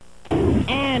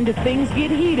and things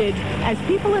get heated as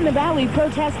people in the valley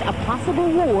protest a possible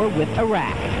war with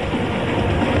Iraq.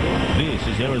 This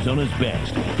is Arizona's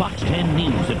Best, Fox 10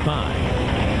 News at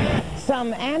 5.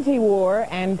 Some anti-war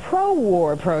and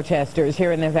pro-war protesters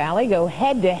here in the valley go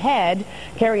head-to-head.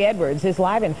 Carrie Edwards is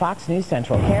live in Fox News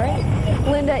Central. Carrie?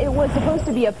 Linda, it was supposed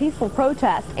to be a peaceful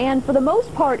protest, and for the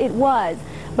most part it was.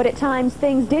 But at times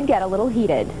things did get a little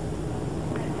heated.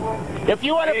 If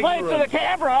you want to play to the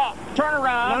camera, turn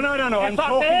around. No. And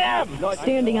talk to him.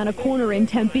 Standing on a corner in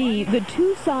Tempe, the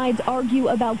two sides argue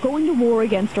about going to war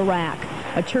against Iraq.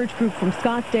 A church group from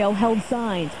Scottsdale held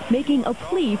signs making a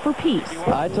plea for peace.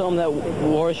 I tell them that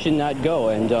war should not go,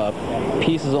 and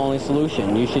peace is the only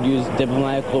solution. You should use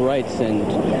diplomatical rights and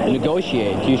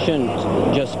negotiate. You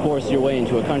shouldn't just force your way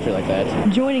into a country like that.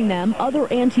 Joining them, other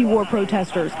anti-war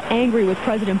protesters, angry with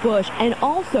President Bush and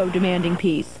also demanding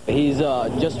peace. He's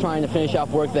just trying to finish off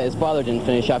work that his father didn't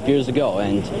finish off years ago,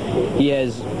 and he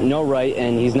has no right,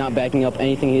 and he's not backing up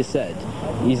anything he said.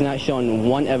 He's not shown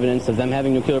one evidence of them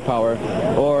having nuclear power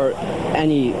or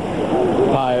any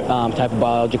type of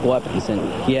biological weapons,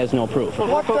 and he has no proof.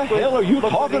 What the hell are you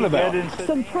talking about?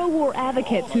 Some pro-war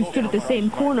advocates who stood at the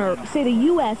same corner say the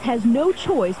U.S. has no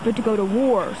choice but to go to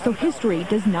war, so history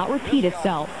does not repeat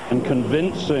itself. And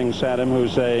convincing Saddam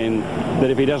Hussein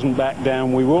that if he doesn't back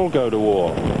down, we will go to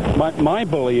war. My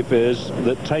belief is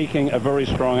that taking a very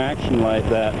strong action like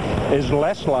that is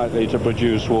less likely to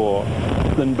produce war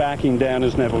than backing down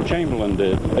as Neville Chamberlain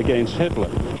did against Hitler.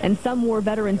 And some war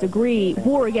veterans agree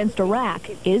war against Iraq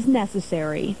is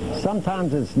necessary.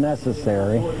 Sometimes it's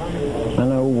necessary. I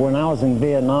know when I was in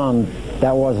Vietnam,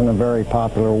 that wasn't a very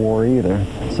popular war either.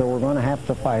 So we're going to have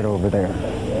to fight over there.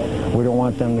 We don't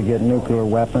want them to get nuclear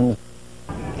weapons.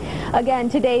 Again,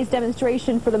 today's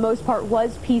demonstration for the most part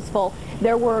was peaceful.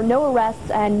 There were no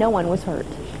arrests and no one was hurt.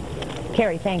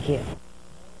 Carrie, thank you.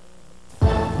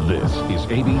 This is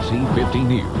ABC 50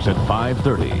 News at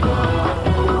 5:30.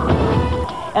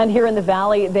 And here in the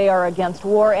Valley, they are against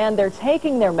war, and they're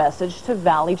taking their message to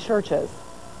Valley churches.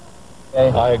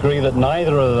 I agree that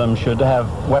neither of them should have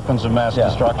weapons of mass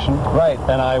destruction. Right.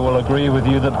 And I will agree with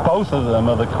you that both of them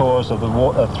are the cause of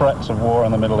the threats of war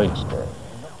in the Middle East.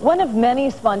 One of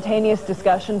many spontaneous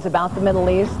discussions about the Middle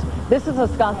East, this is a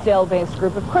Scottsdale-based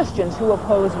group of Christians who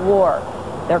oppose war.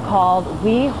 They're called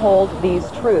We Hold These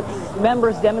Truths.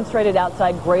 Members demonstrated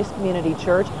outside Grace Community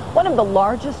Church, one of the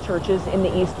largest churches in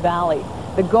the East Valley.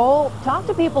 The goal, talk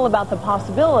to people about the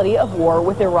possibility of war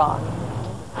with Iraq.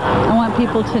 I want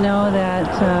people to know that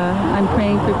I'm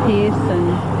praying for peace,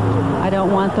 and I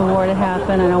don't want the war to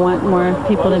happen. I don't want more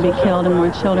people to be killed and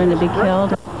more children to be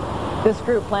killed. This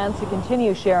group plans to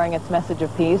continue sharing its message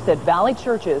of peace at Valley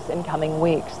churches in coming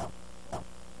weeks.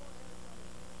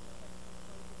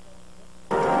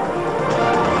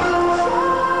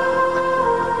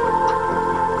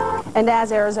 And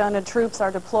as Arizona troops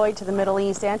are deployed to the Middle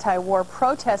East, anti-war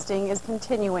protesting is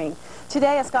continuing.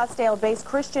 Today, a Scottsdale-based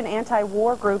Christian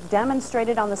anti-war group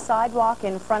demonstrated on the sidewalk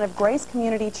in front of Grace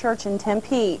Community Church in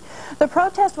Tempe. The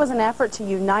protest was an effort to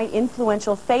unite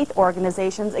influential faith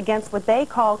organizations against what they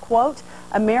call, quote,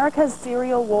 America's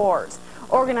serial wars.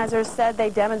 Organizers said they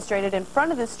demonstrated in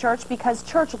front of this church because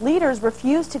church leaders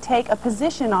refused to take a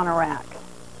position on Iraq.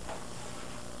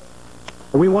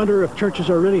 We wonder if churches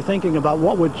are really thinking about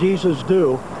what would Jesus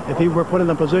do if he were put in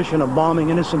the position of bombing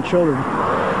innocent children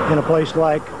in a place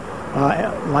like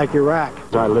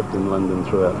Iraq. I lived in London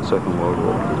throughout the Second World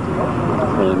War,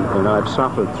 and I've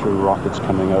suffered through rockets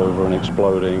coming over and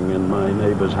exploding and my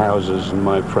neighbors' houses and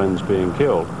my friends being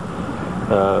killed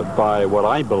by what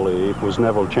I believe was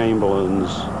Neville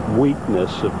Chamberlain's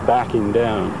weakness of backing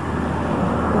down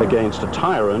against a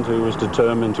tyrant who was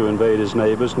determined to invade his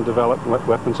neighbors and develop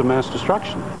weapons of mass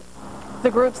destruction. The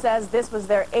group says this was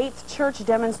their 8th church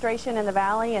demonstration in the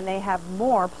Valley, and they have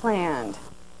more planned.